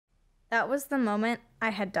That was the moment I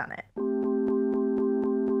had done it.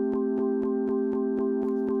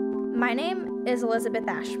 My name is Elizabeth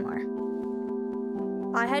Ashmore.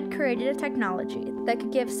 I had created a technology that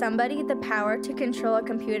could give somebody the power to control a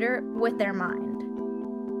computer with their mind.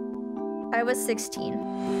 I was 16.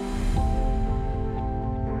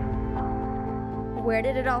 Where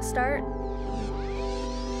did it all start?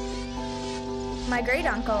 My great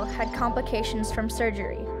uncle had complications from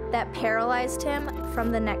surgery that paralyzed him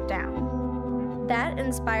from the neck down. That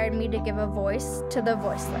inspired me to give a voice to the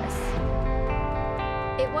voiceless.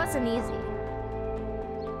 It wasn't easy.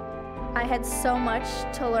 I had so much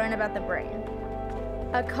to learn about the brain.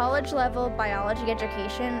 A college-level biology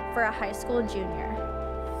education for a high school junior.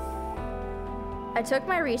 I took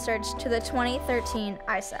my research to the 2013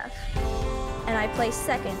 ISEF, and I placed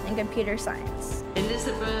second in computer science.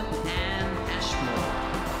 Elizabeth Ann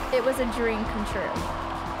Ashmore. It was a dream come true.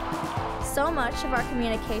 So much of our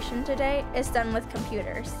communication today is done with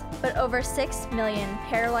computers, but over 6 million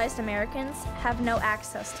paralyzed Americans have no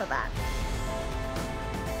access to that.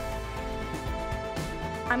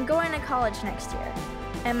 I'm going to college next year,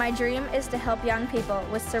 and my dream is to help young people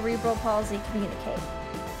with cerebral palsy communicate.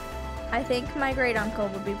 I think my great uncle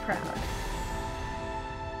would be proud.